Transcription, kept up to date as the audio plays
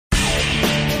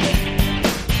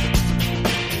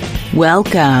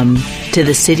Welcome to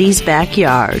the City's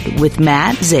Backyard with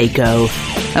Matt Zako,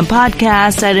 a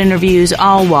podcast that interviews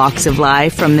all walks of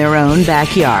life from their own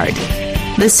backyard.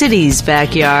 The City's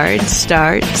Backyard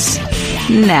starts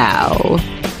now.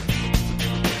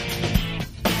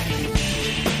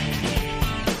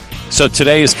 So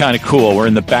today is kind of cool. We're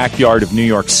in the backyard of New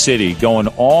York City, going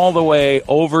all the way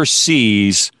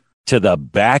overseas to the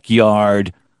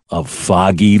backyard of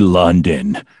foggy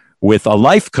London with a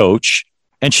life coach,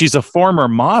 and she's a former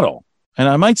model. And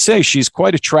I might say she's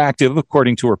quite attractive,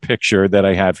 according to her picture that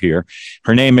I have here.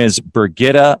 Her name is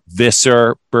Birgitta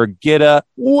Visser. Birgitta,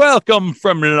 welcome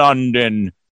from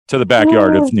London to the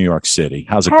backyard of New York City.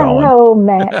 How's it going? Hello,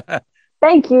 Matt.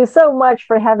 Thank you so much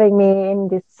for having me in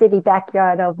the city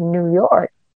backyard of New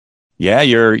York. Yeah,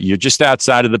 you're just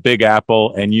outside of the Big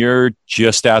Apple, and you're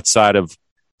just outside of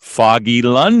foggy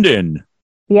London.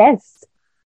 Yes.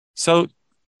 So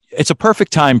it's a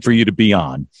perfect time for you to be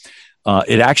on.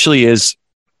 It actually has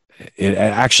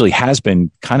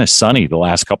been kind of sunny the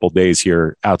last couple of days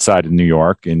here outside of New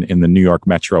York, in the New York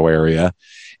metro area.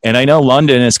 And I know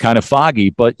London is kind of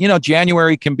foggy, but, you know,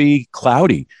 January can be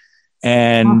cloudy.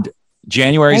 And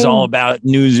January is all about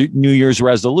New Year's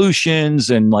resolutions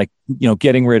and, like, you know,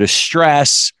 getting rid of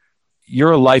stress.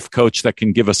 You're a life coach that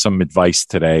can give us some advice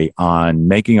today on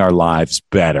making our lives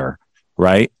better,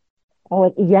 right?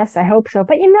 Oh, yes, I hope so.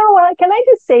 But you know what? Can I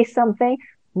just say something?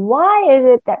 Why is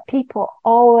it that people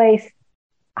always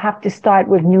have to start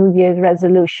with New Year's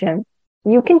resolution?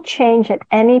 You can change at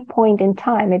any point in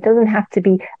time. It doesn't have to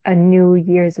be a New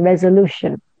Year's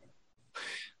resolution.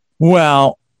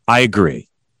 Well, I agree.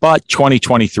 But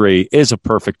 2023 is a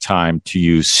perfect time to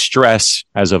use stress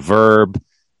as a verb,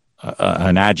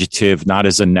 an adjective, not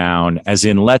as a noun, as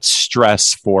in let's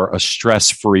stress for a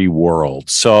stress-free world.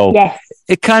 So yes.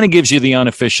 It kind of gives you the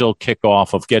unofficial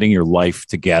kickoff of getting your life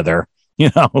together, you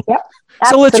know? Yep,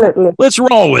 so let's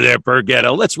roll with it,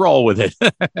 Birgitta. Let's roll with it.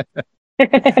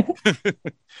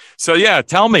 So yeah,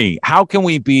 tell me, how can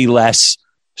we be less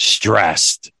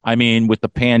stressed? I mean, with the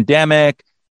pandemic,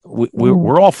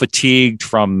 we're all fatigued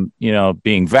from, you know,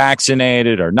 being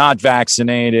vaccinated or not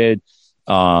vaccinated.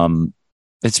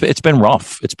 It's been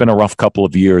rough. It's been a rough couple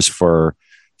of years for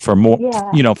more,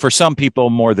 you know, for some people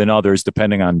more than others,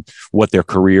 depending on what their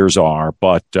careers are.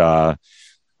 But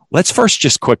let's first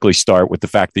just quickly start with the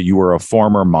fact that you were a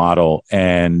former model.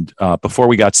 And before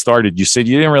we got started, you said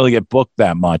you didn't really get booked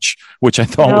that much, which I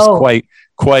thought was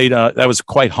that was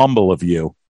quite humble of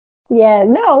you. Yeah,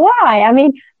 no, why? I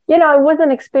mean, you know, it was an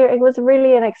experience. It was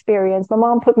really an experience. My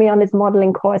mom put me on this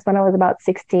modeling course when I was about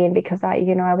 16 because I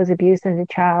was abused as a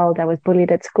child. I was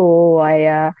bullied at school.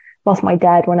 I lost my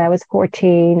dad when I was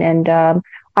 14, and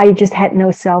I just had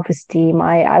no self-esteem.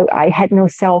 I had no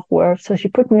self-worth. So she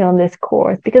put me on this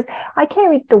course because I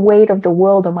carried the weight of the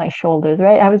world on my shoulders,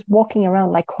 right? I was walking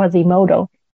around like Quasimodo,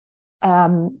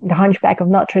 the Hunchback of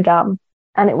Notre Dame.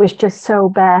 And it was just so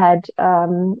bad.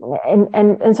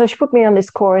 And so she put me on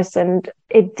this course, and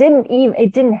it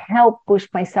didn't help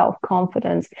boost my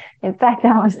self-confidence. In fact,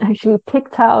 I was actually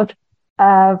picked out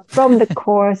from the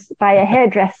course by a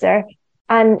hairdresser.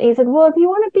 And he said, well, do you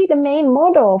want to be the main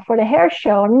model for the hair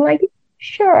show? And I'm like,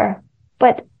 sure.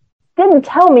 But didn't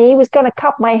tell me he was going to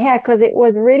cut my hair because it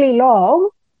was really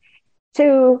long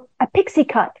to a pixie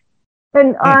cut.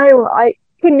 And I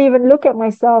couldn't even look at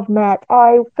myself, Matt.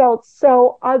 I felt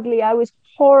so ugly. I was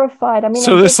horrified. I mean,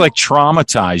 so this like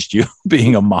traumatized you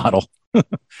being a model. Not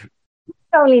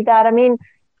only that, I mean,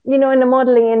 you know, in the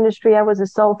modeling industry, I was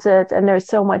assaulted, and there's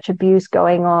so much abuse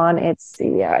going on.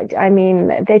 I mean,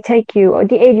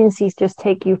 the agencies just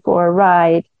take you for a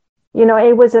ride. You know,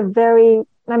 it was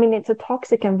it's a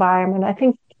toxic environment. I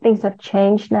think things have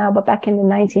changed now, but back in the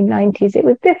 1990s, it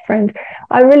was different.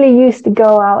 I really used to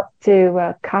go out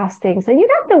to castings, and you'd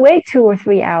have to wait 2 or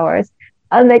 3 hours,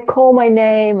 and they'd call my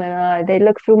name, and they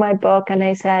looked through my book, and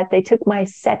they took my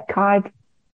set card,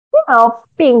 you know,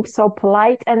 being so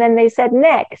polite, and then they said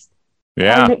next.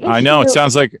 Yeah, I know. It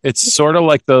sounds like it's sort of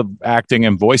like the acting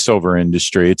and voiceover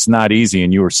industry. It's not easy,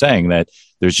 and you were saying that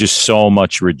there's just so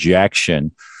much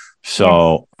rejection.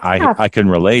 So yes. I can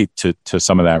relate to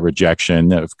some of that rejection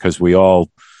because we all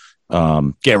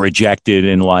get rejected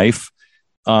in life.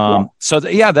 So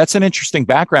that's an interesting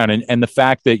background. And the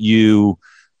fact that you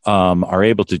are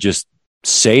able to just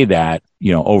say that,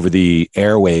 you know, over the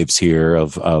airwaves here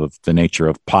of the nature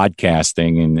of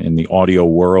podcasting and in the audio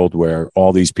world where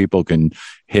all these people can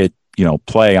hit, you know,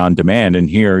 play on demand. And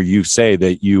here you say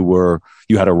that you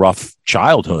had a rough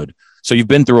childhood. So you've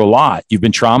been through a lot. You've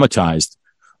been traumatized.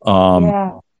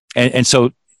 And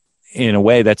so in a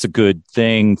way, that's a good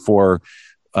thing for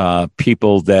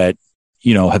people that,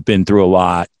 you know, have been through a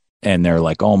lot and they're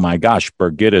like, oh my gosh,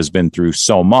 Birgitta has been through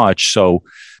so much. So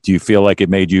do you feel like it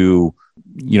made you,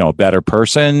 a better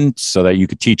person so that you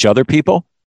could teach other people?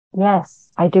 Yes,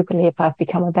 I do believe I've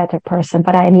become a better person,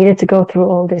 but I needed to go through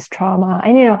all this trauma.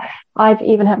 And, I've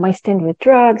even had my stint with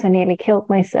drugs. I nearly killed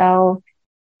myself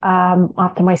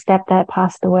after my stepdad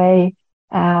passed away.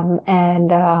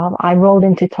 I rolled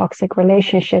into toxic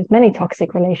relationships, many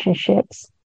toxic relationships.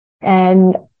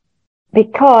 And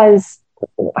because,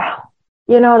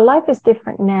 life is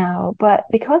different now, but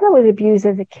because I was abused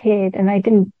as a kid and I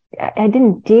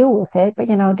didn't deal with it, but,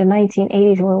 the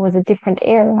 1980s was a different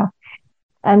era.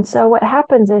 And so what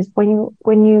happens is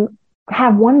when you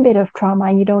have one bit of trauma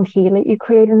and you don't heal it, you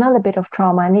create another bit of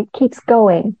trauma and it keeps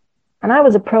going. And I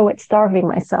was a pro at starving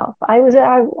myself. I was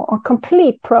a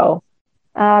complete pro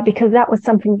because that was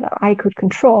something that I could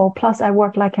control. Plus, I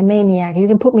worked like a maniac. You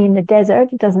can put me in the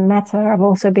desert. It doesn't matter. I've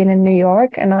also been in New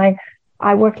York and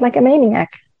I worked like a maniac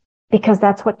because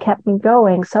that's what kept me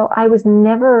going. So I was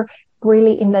never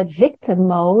really in that victim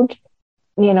mode.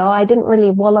 I didn't really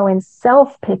wallow in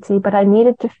self-pity, but I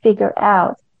needed to figure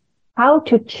out how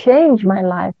to change my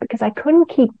life because I couldn't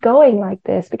keep going like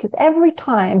this because every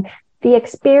time the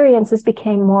experiences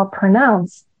became more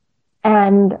pronounced.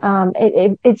 And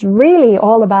it's really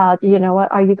all about,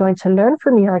 what are you going to learn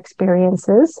from your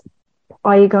experiences?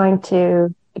 Are you going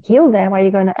to heal them? Are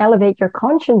you going to elevate your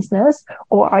consciousness,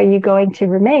 or are you going to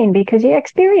remain? Because your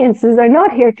experiences are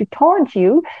not here to taunt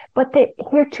you, but they're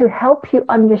here to help you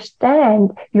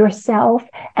understand yourself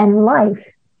and life.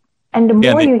 And the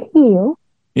more you heal.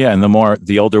 Yeah. And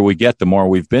the older we get, the more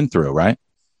we've been through, right?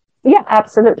 Yeah,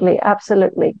 absolutely.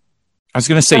 Absolutely. I was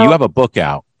going to say, you have a book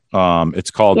out. It's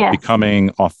called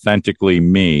Becoming Authentically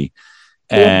Me.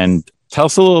 And tell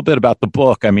us a little bit about the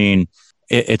book. I mean,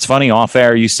 it's funny, off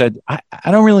air, you said, I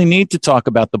don't really need to talk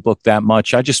about the book that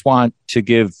much. I just want to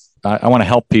I want to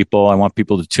help people. I want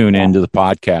people to tune into the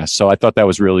podcast. So I thought that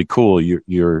was really cool.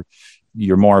 You're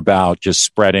more about just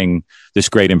spreading this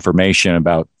great information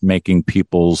about making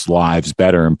people's lives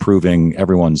better, improving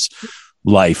everyone's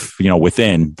life,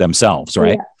 within themselves,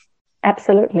 right? Yeah,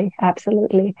 absolutely.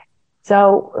 Absolutely.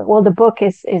 So, the book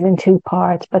is in two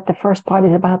parts, but the first part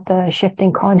is about the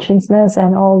shifting consciousness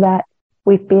and all that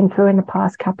we've been through in the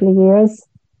past couple of years,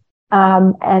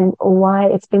 and why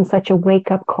it's been such a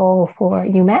wake-up call for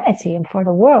humanity and for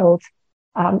the world.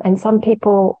 And some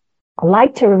people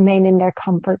like to remain in their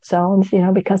comfort zones,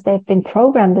 because they've been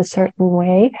programmed a certain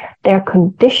way. They're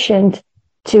conditioned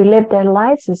to live their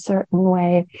lives a certain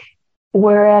way.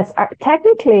 Whereas,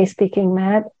 technically speaking,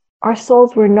 Matt, our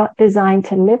souls were not designed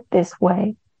to live this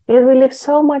way. Because we live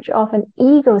so much of an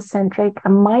egocentric, a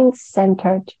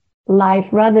mind-centered life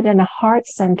rather than a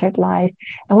heart-centered life.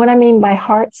 And what I mean by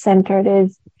heart-centered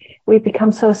is we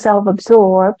become so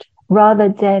self-absorbed rather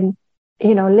than,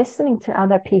 listening to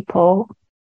other people,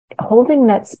 holding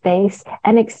that space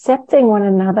and accepting one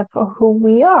another for who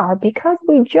we are, because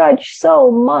we judge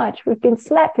so much. We've been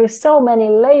slapped with so many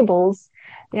labels,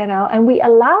 and we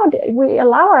allow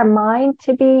our mind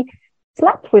to be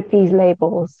slapped with these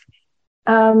labels,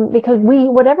 because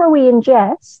whatever we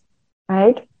ingest,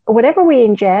 right? Whatever we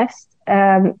ingest,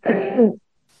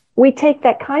 we take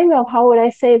that kind of, how would I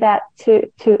say that,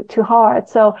 to heart.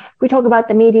 So we talk about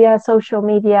the media, social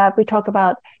media, we talk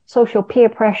about social peer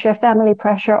pressure, family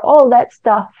pressure, all that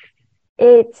stuff.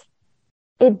 It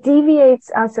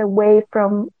deviates us away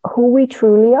from who we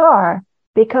truly are,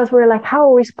 because we're like, how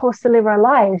are we supposed to live our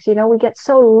lives? We get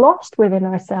so lost within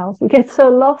ourselves. We get so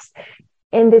lost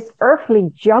in this earthly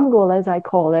jungle, as I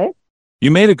call it. You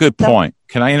made a good point.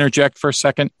 Can I interject for a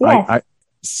second? Yes.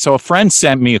 So a friend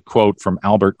sent me a quote from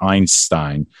Albert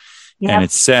Einstein, and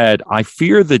it said, "I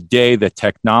fear the day that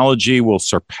technology will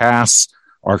surpass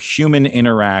our human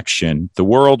interaction. The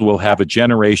world will have a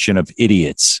generation of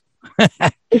idiots."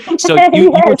 So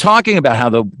you were talking about how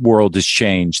the world has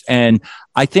changed. And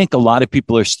I think a lot of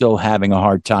people are still having a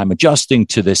hard time adjusting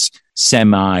to this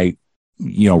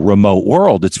remote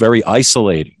world. It's very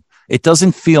isolating. It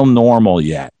doesn't feel normal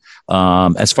yet.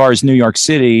 As far as New York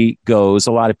City goes,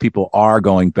 a lot of people are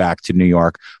going back to New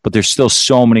York, but there's still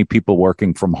so many people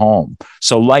working from home.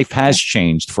 So life has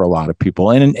changed for a lot of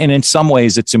people. And in some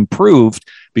ways it's improved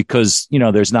because,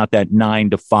 there's not that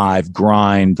 9 to 5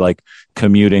 grind, like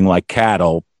commuting like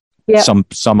cattle. Yeah.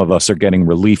 Some of us are getting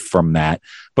relief from that.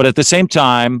 But at the same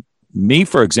time, me,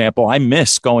 for example, I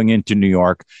miss going into New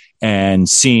York and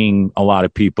seeing a lot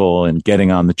of people and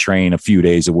getting on the train a few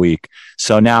days a week.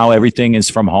 So now everything is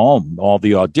from home, all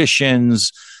the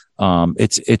auditions.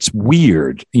 It's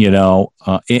weird, in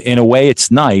a way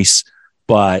it's nice,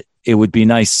 but it would be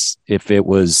nice if it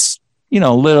was,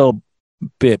 a little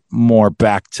bit more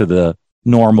back to the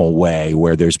normal way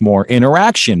where there's more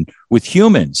interaction with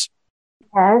humans.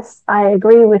 Yes, I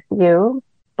agree with you.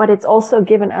 But it's also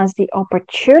given us the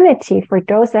opportunity for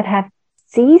those that have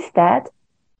seized that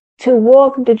to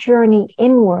walk the journey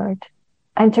inward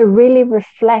and to really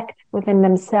reflect within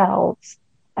themselves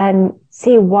and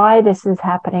see why this is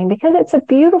happening, because it's a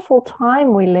beautiful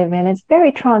time we live in. It's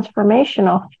very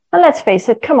transformational. And let's face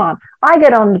it, come on, I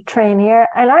get on the train here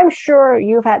and I'm sure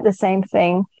you've had the same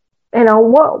thing. You know,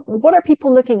 what are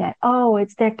people looking at? Oh,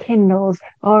 it's their Kindles,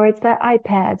 or it's their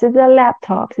iPads, it's their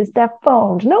laptops, it's their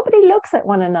phones. Nobody looks at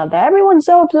one another. Everyone's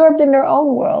so absorbed in their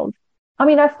own world. I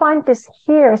mean, I find this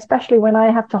here, especially when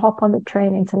I have to hop on the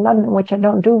train into London, which I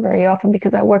don't do very often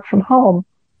because I work from home.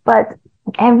 But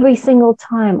every single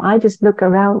time I just look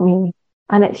around me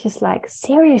and it's just like,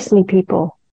 seriously,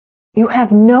 people, you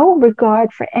have no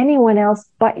regard for anyone else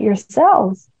but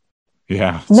yourselves.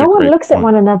 Yeah. No one looks at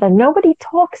one another. Nobody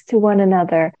talks to one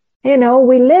another. You know,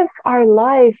 we live our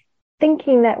life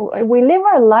thinking that we live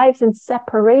our lives in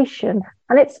separation.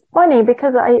 And it's funny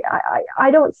because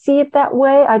I don't see it that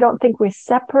way. I don't think we're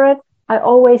separate. I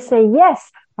always say,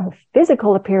 yes, our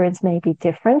physical appearance may be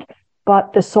different,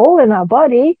 but the soul in our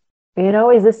body, you know,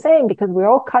 is the same because we're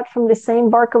all cut from the same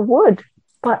bark of wood.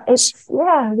 But it's,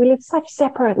 yeah, we live such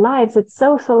separate lives. It's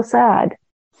so, so sad.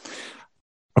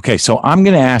 Okay, so I'm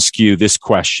going to ask you this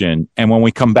question, and when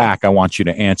we come back, I want you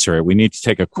to answer it. We need to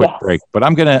take a quick break, but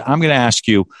I'm going to ask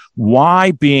you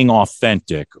why being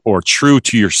authentic or true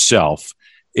to yourself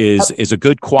is a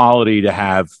good quality to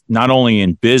have, not only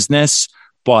in business,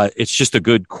 but it's just a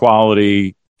good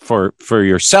quality for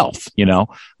yourself, you know?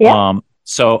 Yeah.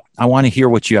 So I want to hear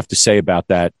what you have to say about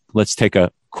that. Let's take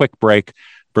a quick break.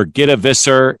 Birgitta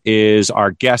Visser is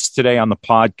our guest today on the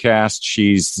podcast.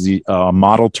 She's the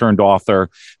model turned author,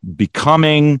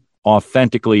 Becoming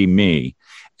Authentically Me.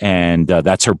 And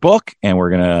that's her book. And we're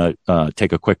going to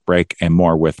take a quick break and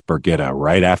more with Birgitta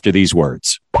right after these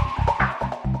words.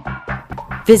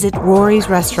 Visit Rory's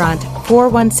Restaurant,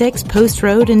 416 Post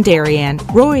Road in Darien.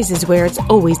 Rory's is where it's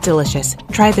always delicious.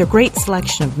 Try their great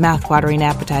selection of mouth-watering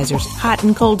appetizers, hot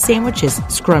and cold sandwiches,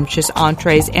 scrumptious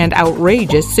entrees, and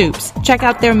outrageous soups. Check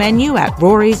out their menu at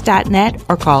rorys.net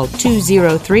or call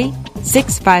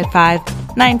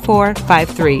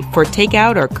 203-655-9453 for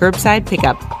takeout or curbside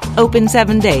pickup. Open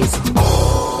 7 days.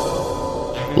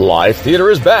 Live theater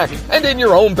is back and in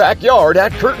your own backyard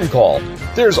at Curtain Call.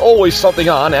 There's always something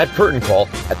on at Curtain Call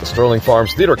at the Sterling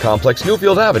Farms Theater Complex,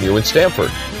 Newfield Avenue in Stamford.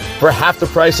 For half the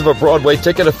price of a Broadway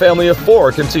ticket, a family of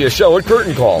four can see a show at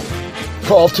Curtain Call.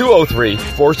 Call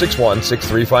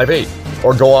 203-461-6358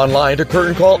 or go online to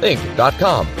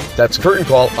curtaincallinc.com. That's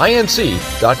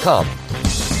curtaincallinc.com.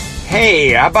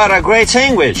 Hey, how about a great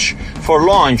sandwich for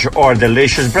lunch or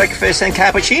delicious breakfast and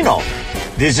cappuccino?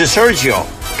 This is Sergio.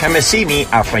 Come and see me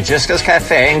at Francesca's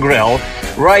Cafe and Grill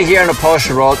right here on the Post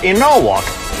Road in Norwalk,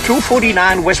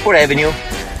 249 Westport Avenue.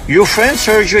 Your friend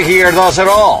Sergio here does it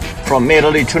all, from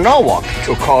Italy to Norwalk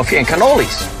to coffee and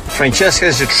cannolis. Francesca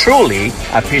is truly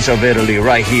a piece of Italy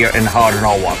right here in heart of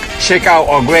Norwalk. Check out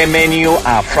our great menu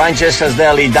at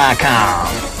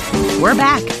francescasdeli.com. We're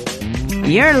back.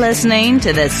 You're listening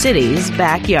to The City's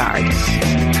Backyard.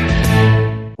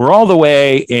 We're all the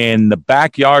way in the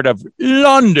backyard of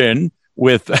London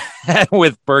with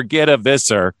Birgitta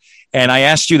Visser. And I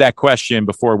asked you that question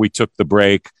before we took the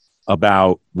break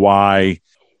about why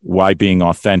being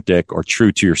authentic or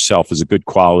true to yourself is a good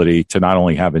quality to not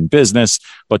only have in business,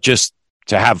 but just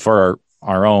to have for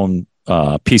our own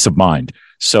peace of mind.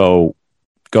 So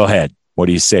go ahead. What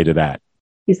do you say to that?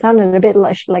 You sounded a bit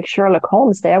like Sherlock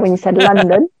Holmes there when you said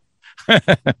London.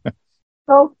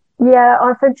 Oh, yeah,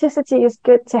 authenticity is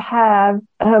good to have.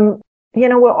 You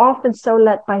know, we're often so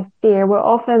led by fear. We're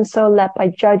often so led by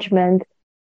judgment.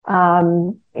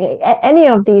 Any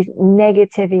of these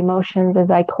negative emotions, as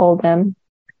I call them.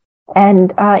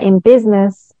 And in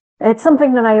business, it's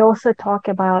something that I also talk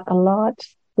about a lot,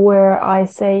 where I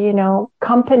say, you know,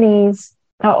 companies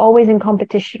are always in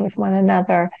competition with one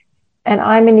another. And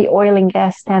I'm in the oil and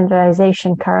gas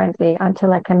standardization currently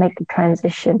until I can make the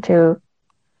transition to,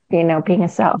 you know, being a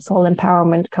soul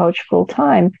empowerment coach full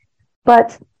time.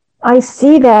 But I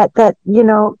see that, you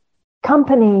know,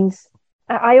 companies,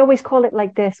 I always call it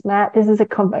like this, Matt. This is a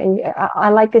company. I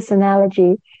like this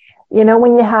analogy. You know,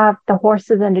 when you have the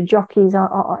horses and the jockeys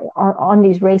on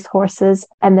these race horses,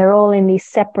 and they're all in these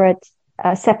separate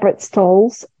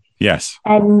stalls. Yes.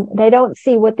 And they don't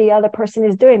see what the other person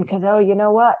is doing because, oh, you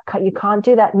know what? You can't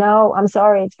do that. No, I'm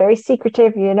sorry. It's very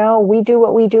secretive. You know, we do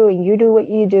what we do and you do what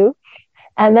you do.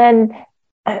 And then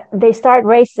they start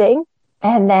racing.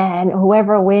 And then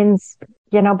whoever wins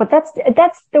but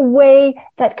that's the way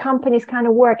that companies kind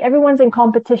of work. Everyone's in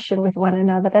competition with one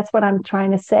another. That's what I'm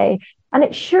trying to say. And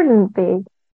it shouldn't be.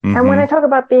 Mm-hmm. And when I talk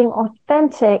about being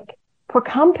authentic for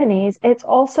companies, it's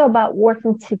also about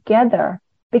working together,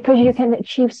 because you can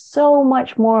achieve so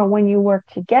much more when you work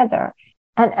together.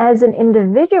 And as an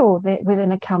individual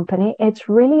within a company, it's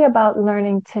really about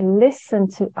learning to listen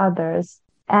to others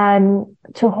and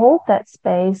to hold that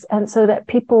space, and so that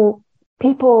people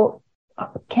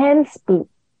can speak.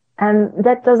 And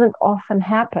that doesn't often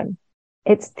happen.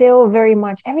 It's still very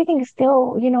much, everything is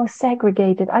still,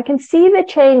 segregated. I can see the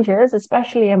changes,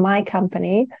 especially in my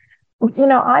company.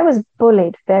 I was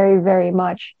bullied very, very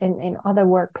much in other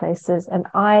workplaces. And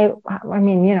I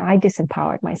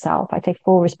disempowered myself. I take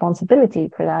full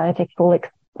responsibility for that. I take full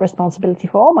responsibility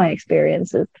for all my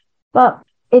experiences. But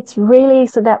it's really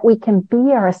so that we can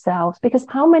be ourselves, because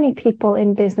how many people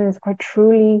in business are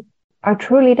truly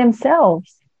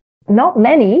themselves? Not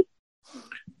many.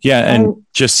 Yeah. And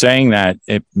just saying that,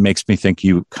 it makes me think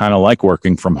you kind of like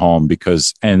working from home,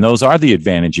 and those are the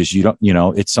advantages. You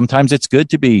don't, sometimes it's good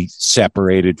to be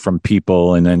separated from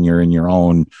people, and then you're in your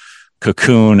own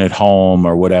cocoon at home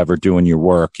or whatever, doing your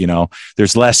work.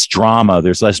 There's less drama.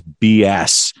 There's less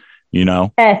BS,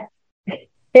 Yes.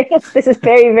 This is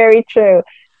very, very true.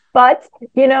 But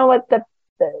you know what,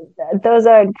 those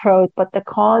are pros, but the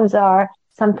cons are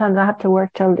sometimes I have to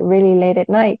work till really late at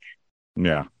night.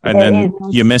 Yeah. And then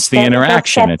you miss the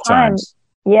interaction at times.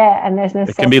 Yeah. And there's no,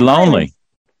 it can be lonely.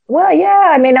 Well,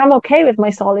 yeah. I mean, I'm okay with my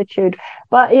solitude,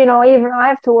 but even I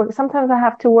have to work. Sometimes I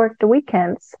have to work the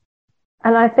weekends.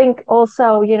 And I think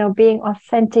also, being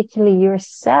authentically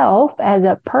yourself as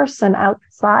a person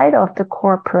outside of the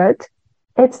corporate,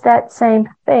 it's that same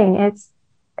thing.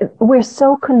 We're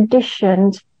so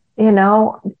conditioned,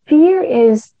 fear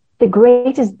is the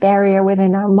greatest barrier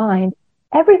within our mind.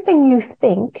 Everything you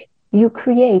think, you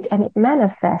create, and it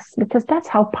manifests, because that's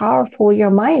how powerful your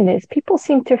mind is. People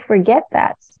seem to forget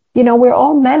that. We're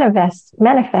all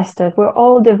manifested. We're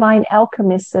all divine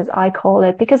alchemists, as I call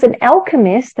it, because an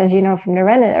alchemist, as you know, from the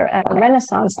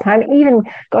Renaissance time, even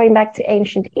going back to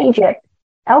ancient Egypt,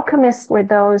 alchemists were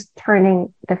those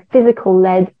turning the physical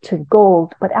lead to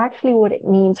gold. But actually what it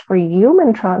means for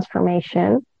human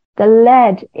transformation, the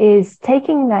lead is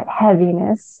taking that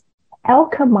heaviness,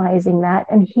 alchemizing that,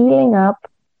 and healing up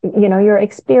your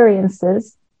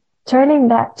experiences, turning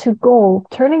that to gold,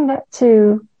 turning that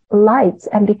to light,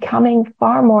 and becoming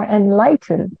far more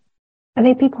enlightened. I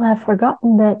think people have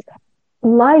forgotten that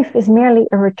life is merely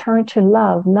a return to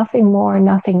love, nothing more,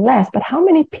 nothing less. But how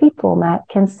many people, Matt,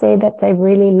 can say that they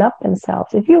really love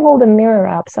themselves? If you hold a mirror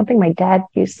up, something my dad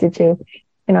used to do,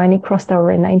 and he crossed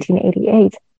over in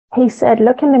 1988, he said,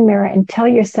 look in the mirror and tell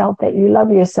yourself that you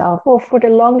love yourself. Well, for the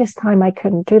longest time, I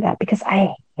couldn't do that because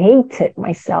I hated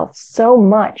myself so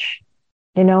much,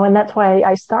 and that's why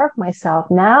I starved myself.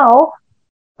 Now,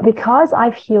 because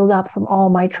I've healed up from all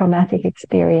my traumatic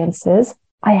experiences,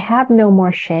 I have no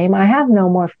more shame. I have no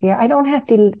more fear. I don't have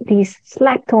these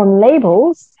slacked on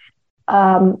labels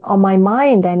on my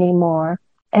mind anymore.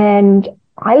 And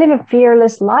I live a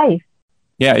fearless life.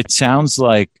 Yeah, it sounds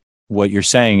like what you're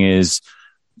saying is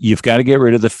you've got to get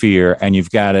rid of the fear, and you've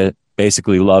got to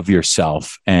basically love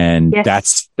yourself. And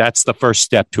yes, that's the first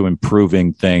step to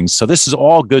improving things. So this is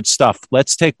all good stuff.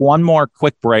 Let's take one more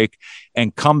quick break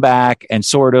and come back and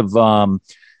sort of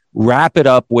wrap it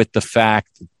up with the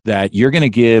fact that you're going to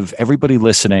give everybody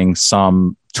listening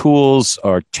some tools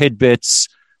or tidbits,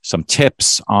 some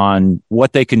tips on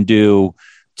what they can do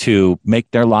to make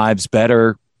their lives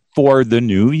better for the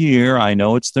new year. I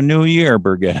know it's the new year,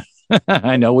 Birgitta.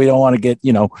 I know we don't want to get,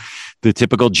 the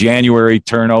typical January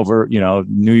turnover,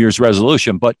 New Year's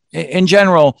resolution. But in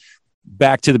general,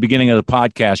 back to the beginning of the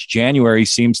podcast, January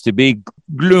seems to be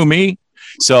gloomy.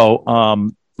 So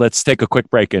let's take a quick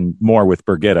break, and more with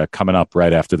Birgitta coming up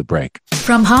right after the break.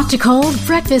 From hot to cold,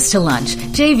 breakfast to lunch,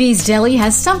 JV's Deli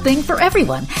has something for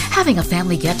everyone. Having a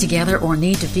family get-together or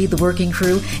need to feed the working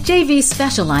crew, JV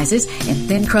specializes in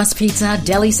thin crust pizza,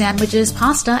 deli sandwiches,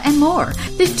 pasta, and more.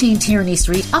 15 Tierney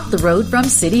Street, up the road from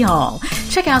City Hall.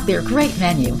 Check out their great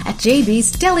menu at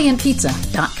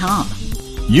jvsdeliandpizza.com.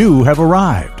 You have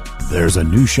arrived. There's a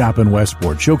new shop in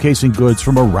Westport showcasing goods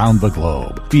from around the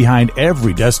globe. Behind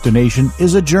every destination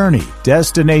is a journey.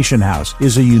 Destination House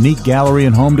is a unique gallery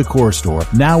and home decor store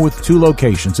now with 2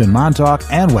 locations in Montauk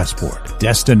and Westport.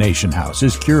 Destination House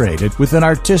is curated with an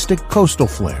artistic coastal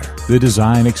flair. The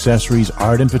design, accessories,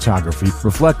 art, and photography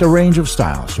reflect a range of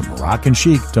styles from Moroccan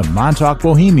chic to Montauk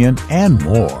Bohemian and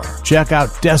more. Check out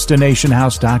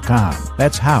DestinationHouse.com.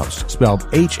 That's house spelled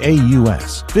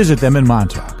H-A-U-S. Visit them in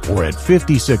Montauk or at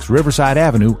 56 Riverside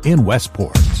Avenue in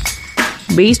Westport.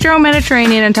 Bistro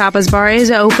Mediterranean and Tapas Bar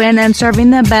is open and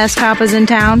serving the best tapas in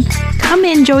town. Come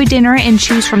enjoy dinner and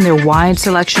choose from their wide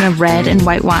selection of red and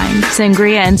white wine,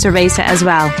 sangria and cerveza as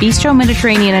well. Bistro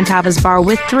Mediterranean and Tapas Bar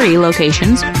with 3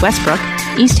 locations: Westbrook,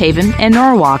 East Haven, and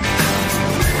Norwalk.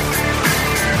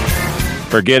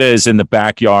 Birgitta is in the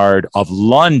backyard of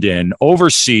London,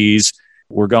 overseas.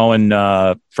 We're going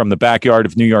from the backyard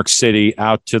of New York City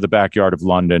out to the backyard of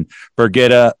London.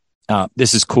 Birgitta,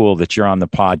 this is cool that you're on the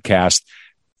podcast.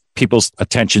 People's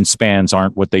attention spans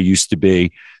aren't what they used to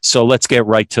be. So let's get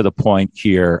right to the point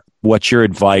here. What's your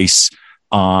advice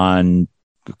on,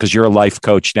 because you're a life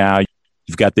coach now,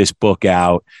 you've got this book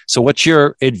out. So what's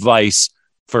your advice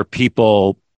for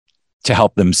people to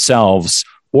help themselves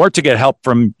or to get help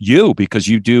from you? Because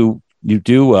you do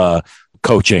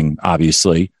coaching,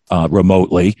 obviously,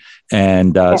 remotely.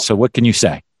 And so what can you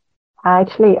say?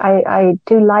 Actually, I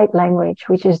do light language,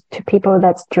 which is to people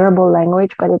that's gerbil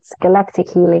language, but it's galactic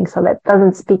healing. So that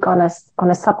doesn't speak on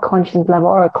a subconscious level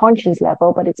or a conscious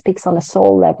level, but it speaks on a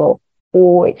soul level,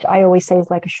 which I always say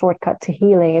is like a shortcut to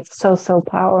healing. It's so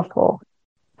powerful.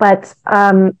 But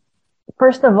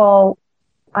first of all,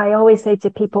 I always say to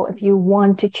people, if you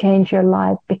want to change your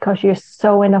life because you're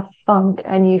so in a funk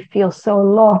and you feel so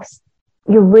lost,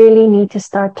 you really need to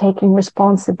start taking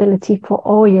responsibility for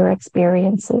all your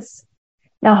experiences.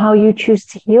 Now, how you choose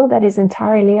to heal, that is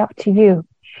entirely up to you.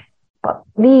 But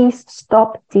please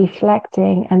stop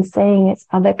deflecting and saying it's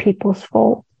other people's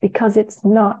fault, because it's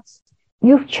not.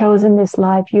 You've chosen this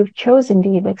life. You've chosen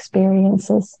these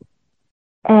experiences.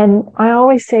 And I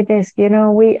always say this,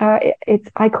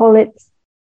 I call it,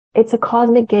 it's a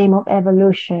cosmic game of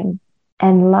evolution.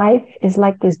 And life is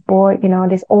like this board,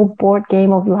 this old board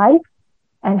game of life.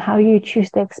 And how you choose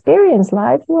to experience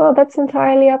life, well, that's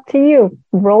entirely up to you.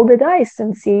 Roll the dice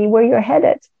and see where you're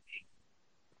headed.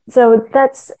 So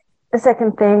that's the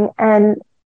second thing. And,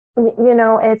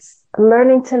 it's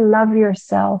learning to love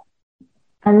yourself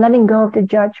and letting go of the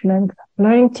judgment,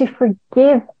 learning to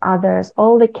forgive others,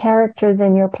 all the characters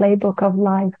in your playbook of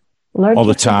life. All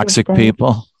the toxic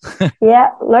people. Yeah,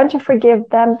 learn to forgive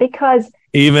them, because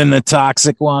even the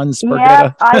toxic ones.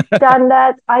 Yeah, I've done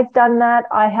that.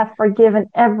 I have forgiven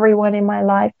everyone in my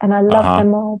life, and I love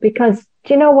them all, because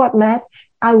do you know what, Matt?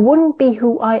 I wouldn't be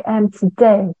who I am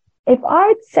today. If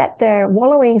I'd sat there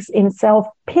wallowing in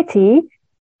self-pity,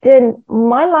 then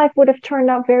my life would have turned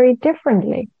out very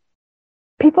differently.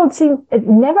 People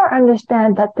never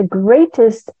understand that the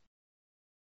greatest,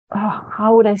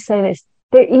 how would I say this?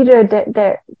 They're either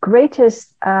the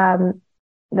greatest,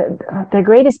 the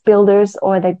greatest builders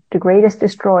or the greatest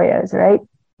destroyers, right?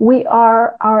 We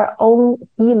are our own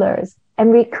healers,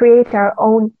 and we create our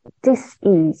own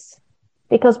dis-ease,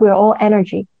 because we're all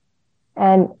energy.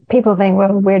 And people think,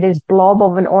 well, we're this blob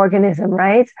of an organism,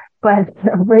 right? But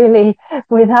really,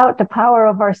 without the power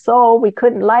of our soul, we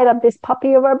couldn't light up this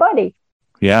puppy of our body.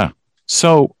 Yeah.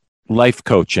 So life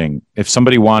coaching, if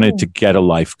somebody wanted to get a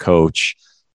life coach,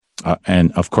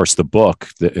 and of course, the book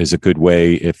is a good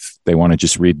way if they want to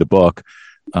just read the book.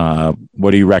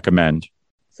 What do you recommend?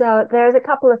 So there's a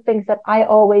couple of things that I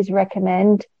always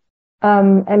recommend.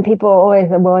 And people always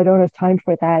say, well, I don't have time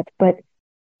for that. But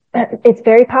it's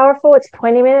very powerful. It's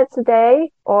 20 minutes a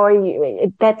day,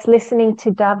 or that's listening to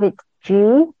David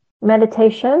G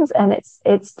meditations. And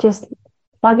it's just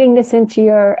plugging this into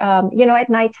your, at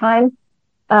nighttime.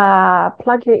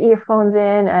 Plug your earphones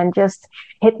in and just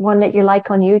hit one that you like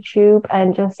on YouTube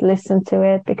and just listen to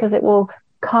it, because it will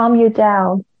calm you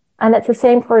down. And it's the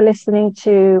same for listening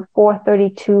to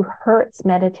 432 Hertz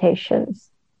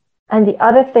meditations. And the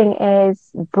other thing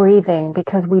is breathing,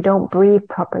 because we don't breathe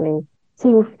properly.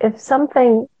 See, if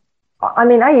something,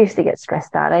 I used to get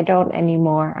stressed out. I don't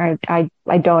anymore.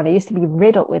 I don't. I used to be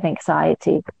riddled with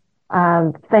anxiety.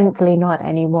 Thankfully not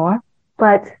anymore.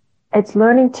 But it's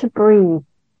learning to breathe.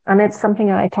 And it's something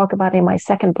that I talk about in my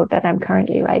second book that I'm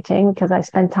currently writing, because I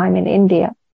spent time in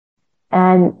India.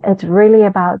 And it's really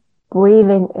about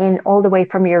breathing in all the way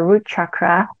from your root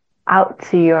chakra out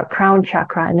to your crown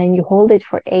chakra. And then you hold it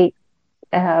for 8.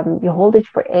 And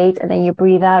then you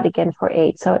breathe out again for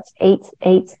 8. So it's 8,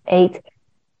 8, 8.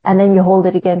 And then you hold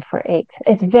it again for 8.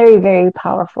 It's very, very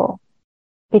powerful,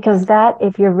 because that,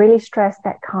 if you're really stressed,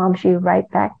 that calms you right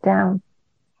back down,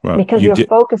 because you're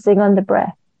focusing on the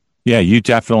breath. Yeah, you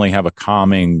definitely have a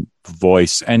calming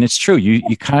voice. And it's true.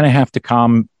 You kind of have to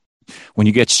calm when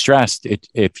you get stressed.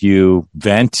 If you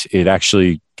vent, it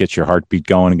actually gets your heartbeat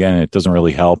going again. And it doesn't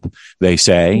really help, they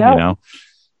say, No,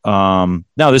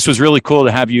 this was really cool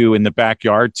to have you in the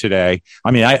backyard today.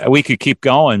 We could keep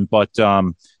going, but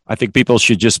I think people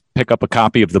should just pick up a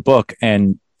copy of the book.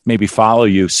 And maybe follow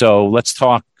you. So let's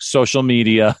talk social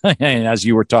media. And as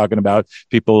you were talking about,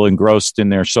 people engrossed in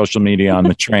their social media on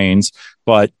the trains,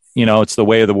 but it's the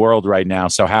way of the world right now.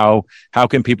 So how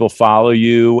can people follow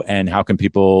you, and how can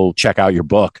people check out your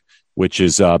book, which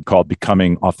is called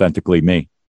Becoming Authentically Me?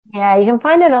 Yeah, you can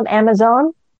find it on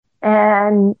Amazon.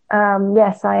 And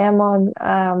yes, I am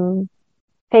on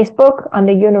Facebook on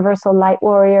the Universal Light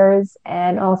Warriors,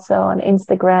 and also on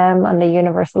Instagram on the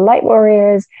Universal Light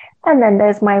Warriors. And then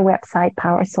there's my website,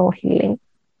 Power Soul Healing.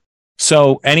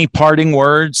 So any parting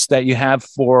words that you have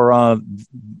for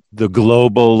the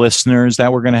global listeners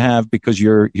that we're going to have, because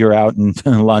you're out in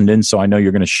London, so I know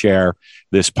you're going to share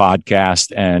this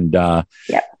podcast, and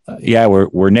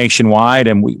we're nationwide,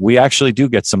 and we actually do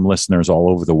get some listeners all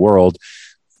over the world.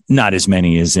 Not as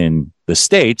many as in the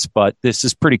States, but this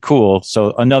is pretty cool.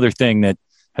 So another thing that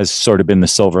has sort of been the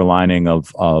silver lining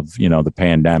of the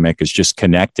pandemic is just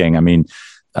connecting. I mean,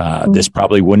 this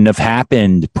probably wouldn't have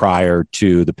happened prior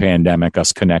to the pandemic,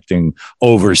 us connecting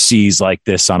overseas like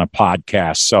this on a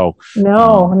podcast. So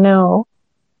no.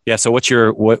 Yeah. So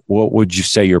what would you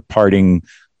say your parting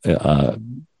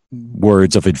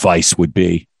words of advice would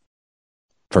be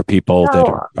for people that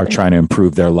are trying to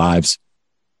improve their lives?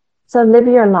 So live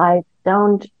your life.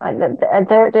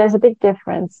 There's a big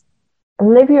difference.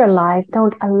 Live your life.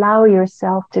 Don't allow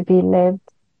yourself to be lived.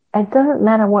 It doesn't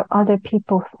matter what other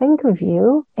people think of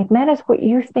you. It matters what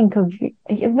you think of you.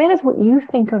 It matters what you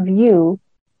think of you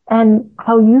and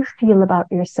how you feel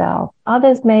about yourself.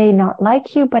 Others may not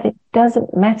like you, but it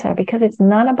doesn't matter, because it's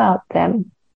not about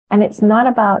them. And it's not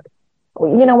about,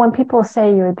 when people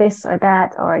say you're this or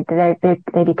that, or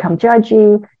they become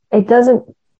judgy, it doesn't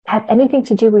have anything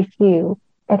to do with you.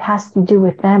 It has to do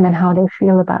with them and how they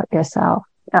feel about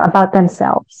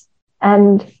themselves.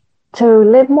 And to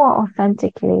live more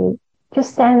authentically,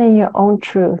 just stand in your own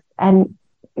truth and,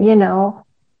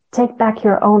 take back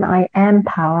your own I am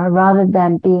power, rather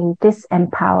than being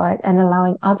disempowered and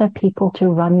allowing other people to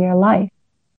run your life.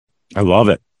 I love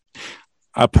it.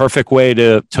 A perfect way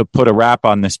to put a wrap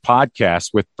on this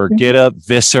podcast with Birgitta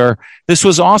Visser. This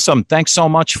was awesome. Thanks so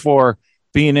much for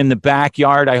being in the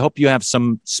backyard. I hope you have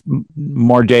some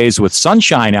more days with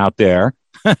sunshine out there.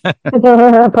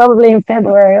 Probably in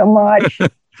February or March.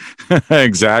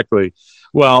 Exactly.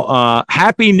 Well,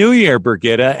 Happy New Year,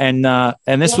 Birgitta.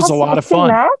 And this was a lot of fun.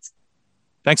 Matt.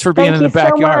 Thanks for being in the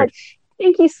backyard.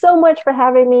 Thank you so much for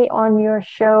having me on your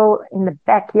show in the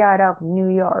backyard of New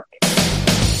York.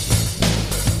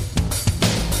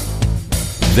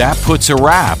 That puts a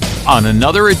wrap on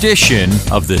another edition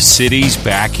of The City's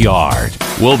Backyard.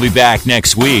 We'll be back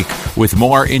next week with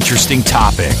more interesting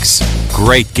topics,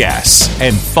 great guests,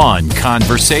 and fun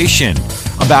conversation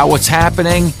about what's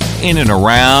happening in and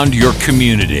around your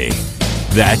community.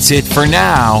 That's it for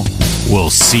now. We'll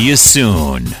see you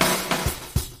soon.